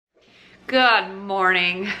Good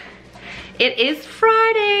morning. It is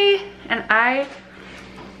Friday and I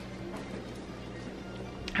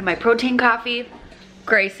have my protein coffee.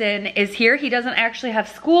 Grayson is here. He doesn't actually have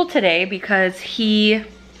school today because he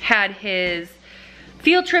had his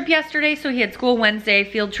field trip yesterday, so he had school Wednesday,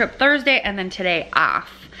 field trip Thursday, and then today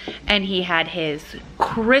off. And he had his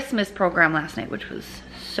Christmas program last night, which was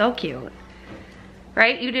so cute.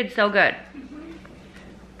 Right? You did so good.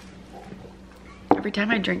 Every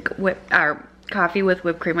time I drink coffee with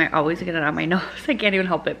whipped cream, I always get it on my nose. I can't even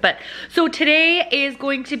help it. But so today is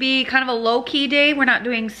going to be kind of a low-key day. We're not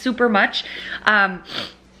doing super much.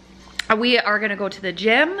 We are gonna go to the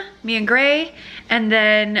gym, me and Gray, and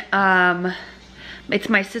then it's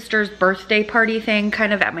my sister's birthday party thing,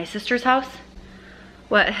 kind of at my sister's house.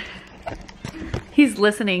 What? He's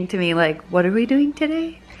listening to me like, what are we doing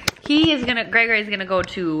today? Gray's gonna go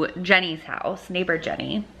to Jenny's house, neighbor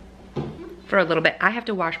Jenny, for a little bit. I have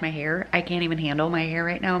to wash my hair. I can't even handle my hair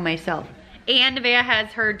right now myself. And Nevaeh has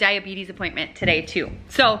her diabetes appointment today too.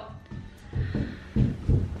 So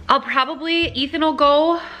Ethan will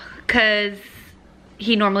go because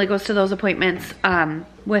he normally goes to those appointments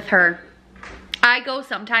with her. I go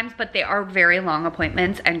sometimes, but they are very long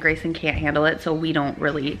appointments and Grayson can't handle it, so we don't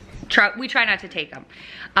really try. We try not to take them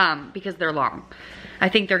because they're long. I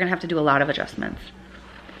think they're gonna have to do a lot of adjustments.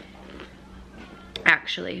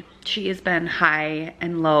 Actually, she has been high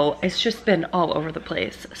and low. It's just been all over the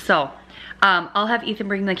place. So I'll have Ethan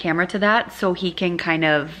bring the camera to that so he can kind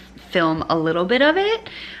of film a little bit of it.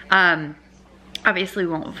 Obviously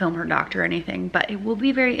we won't film her doctor or anything, but it will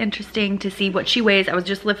be very interesting to see what she weighs. I was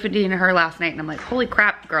just lifting her last night and I'm like, holy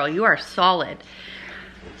crap, girl, you are solid.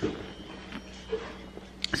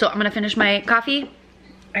 So I'm gonna finish my coffee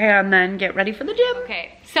and then get ready for the gym.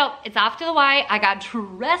 Okay, so it's off to the Y. I got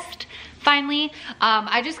dressed finally.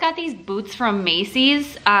 I just got these boots from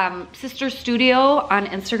Macy's. Sister Studio on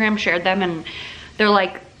Instagram shared them and they're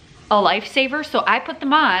like a lifesaver. So I put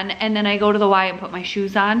them on and then I go to the Y and put my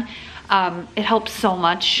shoes on. It helps so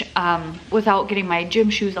much without getting my gym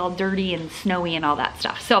shoes all dirty and snowy and all that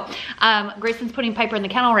stuff. So Grayson's putting Piper in the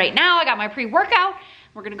kennel right now. I got my pre-workout.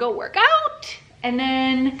 We're gonna go work out. And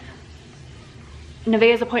then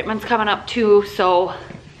Nevaeh's appointment's coming up too, so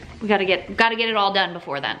we gotta get it all done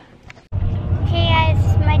before then. Hey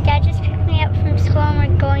guys, my dad just picked me up from school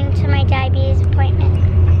and we're going to my diabetes appointment.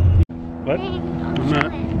 What? I'm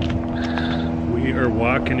not. We are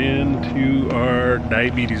walking into our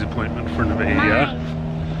diabetes appointment for Nevaeh.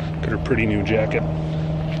 Got her pretty new jacket.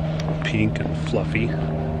 Pink and fluffy.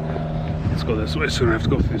 Let's go this way so we don't have to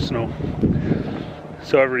go through the snow.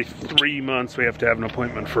 So every 3 months we have to have an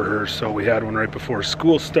appointment for her. So we had one right before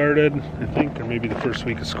school started, I think, or maybe the first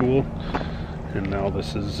week of school. And now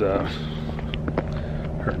this is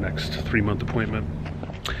her next 3-month appointment.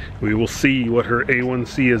 We will see what her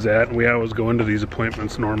A1C is at. And we always go into these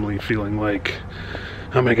appointments normally feeling like,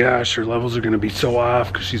 oh my gosh, her levels are gonna be so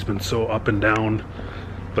off because she's been so up and down.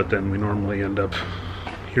 But then we normally end up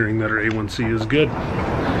hearing that her A1C is good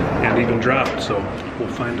and even dropped, so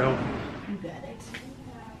we'll find out. You got it.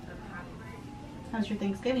 How's your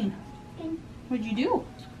Thanksgiving? What'd you do?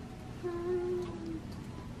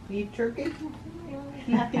 Beef turkey?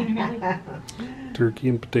 Nothing really. Turkey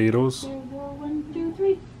and potatoes. 1, 2,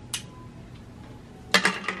 3. Good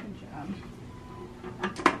job.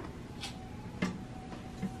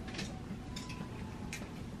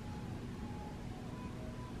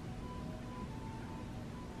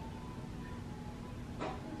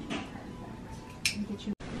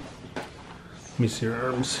 Let me see her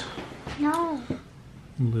arms. No.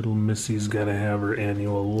 Little Missy's gotta have her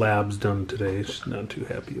annual labs done today. She's not too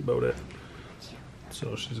happy about it.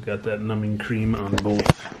 So she's got that numbing cream on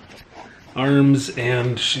both arms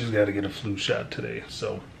and she's gotta get a flu shot today.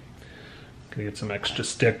 So gonna get some extra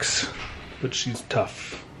sticks, but she's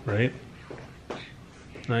tough, right?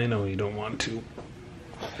 I know you don't want to.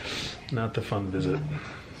 Not the fun visit.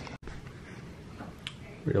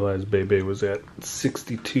 Realized Bebe was at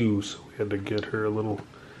 62, so we had to get her a little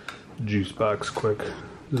juice box quick.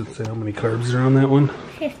 Does it say how many carbs are on that one?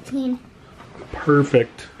 15.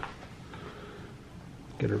 Perfect.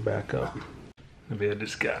 Get her back up. Nevaeh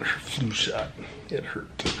just got her flu shot. It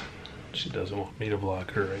hurt. She doesn't want me to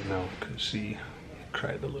vlog her right now because she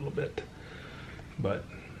cried a little bit. But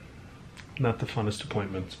not the funnest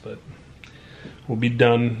appointments, but we'll be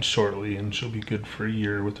done shortly and she'll be good for a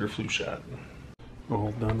year with her flu shot.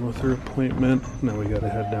 All done with her appointment. Now we gotta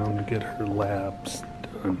head down to get her labs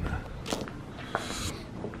done.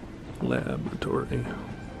 Laboratory.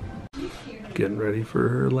 Getting ready for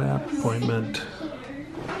her lab appointment.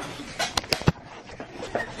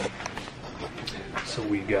 So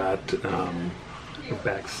we got a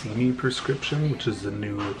Baqsimi prescription, which is the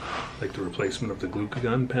new, like the replacement of the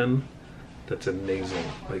glucagon pen. That's a nasal,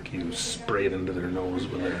 like you spray it into their nose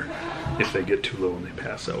when if they get too low and they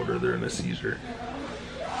pass out or they're in a seizure.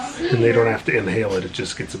 And they don't have to inhale it, it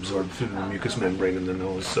just gets absorbed through the mucous membrane in the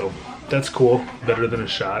nose. So that's cool, better than a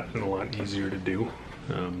shot and a lot easier to do.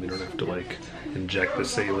 You don't have to like inject the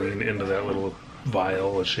saline into that little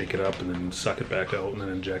vial, shake it up and then suck it back out and then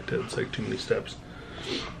inject it. It's like too many steps.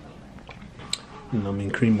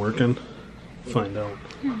 Numbing cream working? Find out.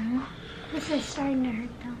 This is starting to hurt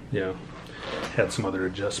though. Yeah. Had some other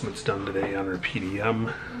adjustments done today on her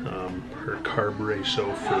PDM. Her carb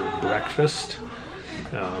ratio for breakfast.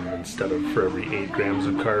 Instead of for every 8 grams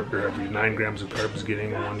of carb, or every 9 grams of carbs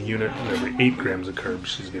getting 1 unit, and every 8 grams of carbs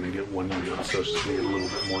she's going to get 1 unit. So she's going to get a little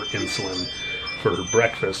bit more insulin for her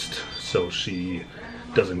breakfast, so she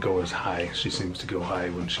doesn't go as high. She seems to go high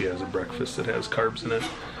when she has a breakfast that has carbs in it.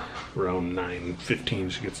 Around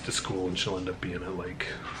 9:15 she gets to school and she'll end up being at like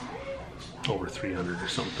over 300 or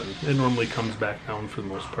something. It normally comes back down for the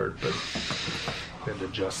most part, but we had to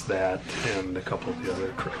adjust that and a couple of the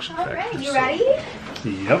other correction factors. You ready?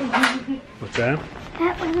 Yep. What's that?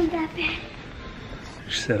 That wasn't that bad.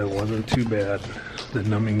 She said it wasn't too bad. The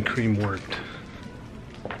numbing cream worked.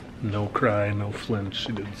 No cry, no flinch.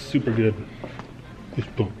 She did super good.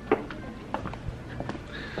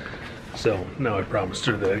 So now I promised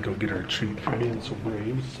her that I'd go get her a treat for being so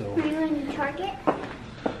brave. So Are you going to Target?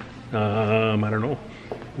 I don't know.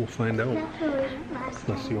 We'll find out. That's where we went last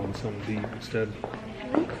Unless you want something to eat instead.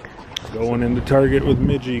 Going into Target with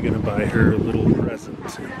Midgie, gonna buy her a little present.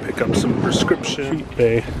 Pick up some prescription treat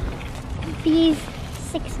bay. These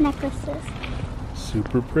 6 necklaces.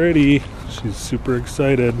 Super pretty. She's super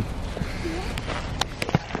excited.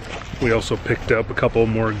 We also picked up a couple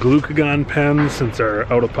more glucagon pens since our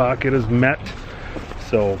out-of-pocket is met.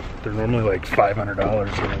 So they're normally like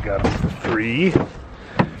 $500 and we got them for free.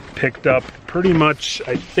 Picked up pretty much,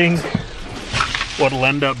 I think, what'll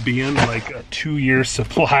end up being like a 2-year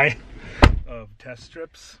supply of test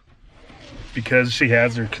strips. Because she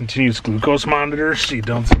has her continuous glucose monitor, she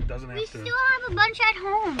doesn't have to. We still have a bunch at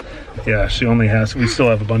home. Yeah, she only has, we still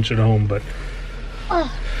have a bunch at home, but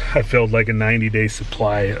I filled like a 90-day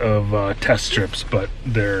supply of test strips, but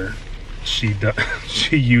she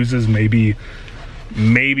uses maybe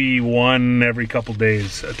 1 every couple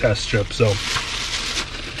days a test strip. So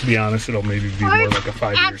to be honest, it'll maybe be more like a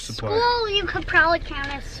 5-year supply. At school, you could probably count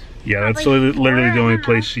us. Yeah, that's literally the only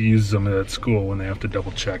place she uses them at school when they have to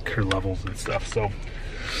double check her levels and stuff. So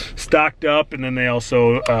stocked up, and then they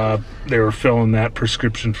also they were filling that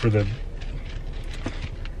prescription for the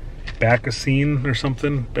Baqsimi or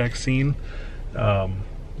something, Baqsimi,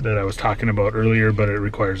 that I was talking about earlier, but it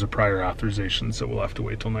requires a prior authorization, so we'll have to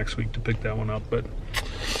wait till next week to pick that one up. But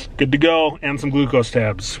good to go, and some glucose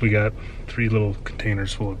tabs. We got 3 little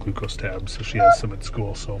containers full of glucose tabs, so she has some at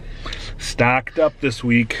school. So stocked up this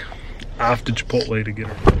week. Off to Chipotle to get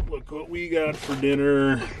her. Look what we got for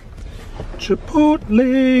dinner.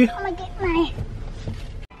 Chipotle. I'm gonna get my...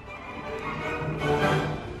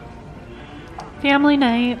 Family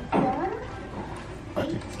night.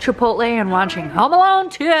 Chipotle and watching Home Alone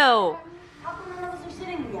 2.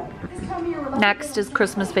 Next is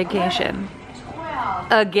Christmas Vacation.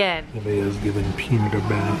 Again. Nevaeh's giving Peanut a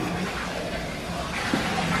bath.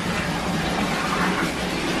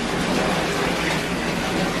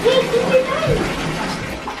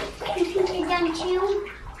 You think you're done too?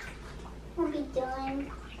 We'll be done.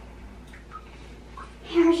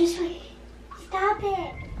 Here, just wait. Stop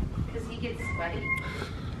it. Because he gets sweaty.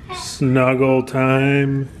 Snuggle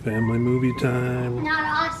time, family movie time.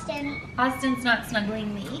 Not Austin. Austin's not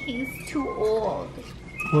snuggling me. He's too old.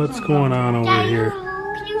 What's going on over Daddy, here?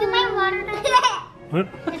 can you get my water down there? What?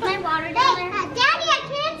 Is my water down there? Daddy, I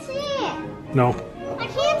can't see it. No. I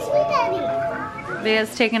can't see Daddy.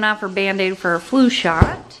 Nevaeh's taken off her Band-Aid for a flu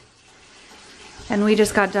shot. And we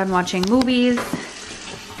just got done watching movies. And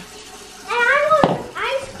I want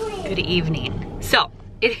ice cream. Good evening. So,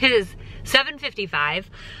 it is 7:55.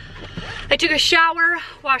 I took a shower,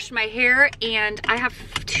 washed my hair, and I have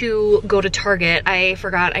to go to Target. I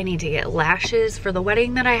forgot I need to get lashes for the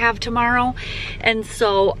wedding that I have tomorrow. And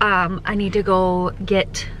so I need to go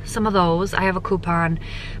get some of those. I have a coupon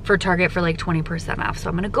for Target for like 20% off. So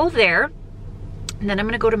I'm gonna go there. And then I'm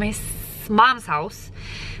gonna go to my mom's house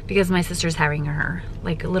because my sister's having her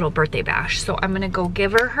like a little birthday bash. So I'm gonna go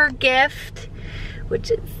give her gift,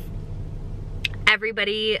 which is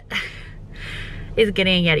everybody is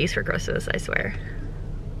getting Yetis for Christmas, I swear.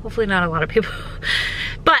 Hopefully not a lot of people.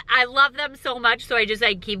 But I love them so much, so I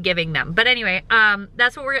keep giving them. But anyway,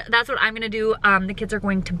 that's what I'm gonna do. The kids are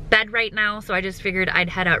going to bed right now, so I just figured I'd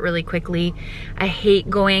head out really quickly. I hate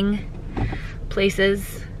going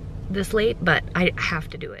places this late, but I have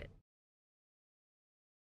to do it.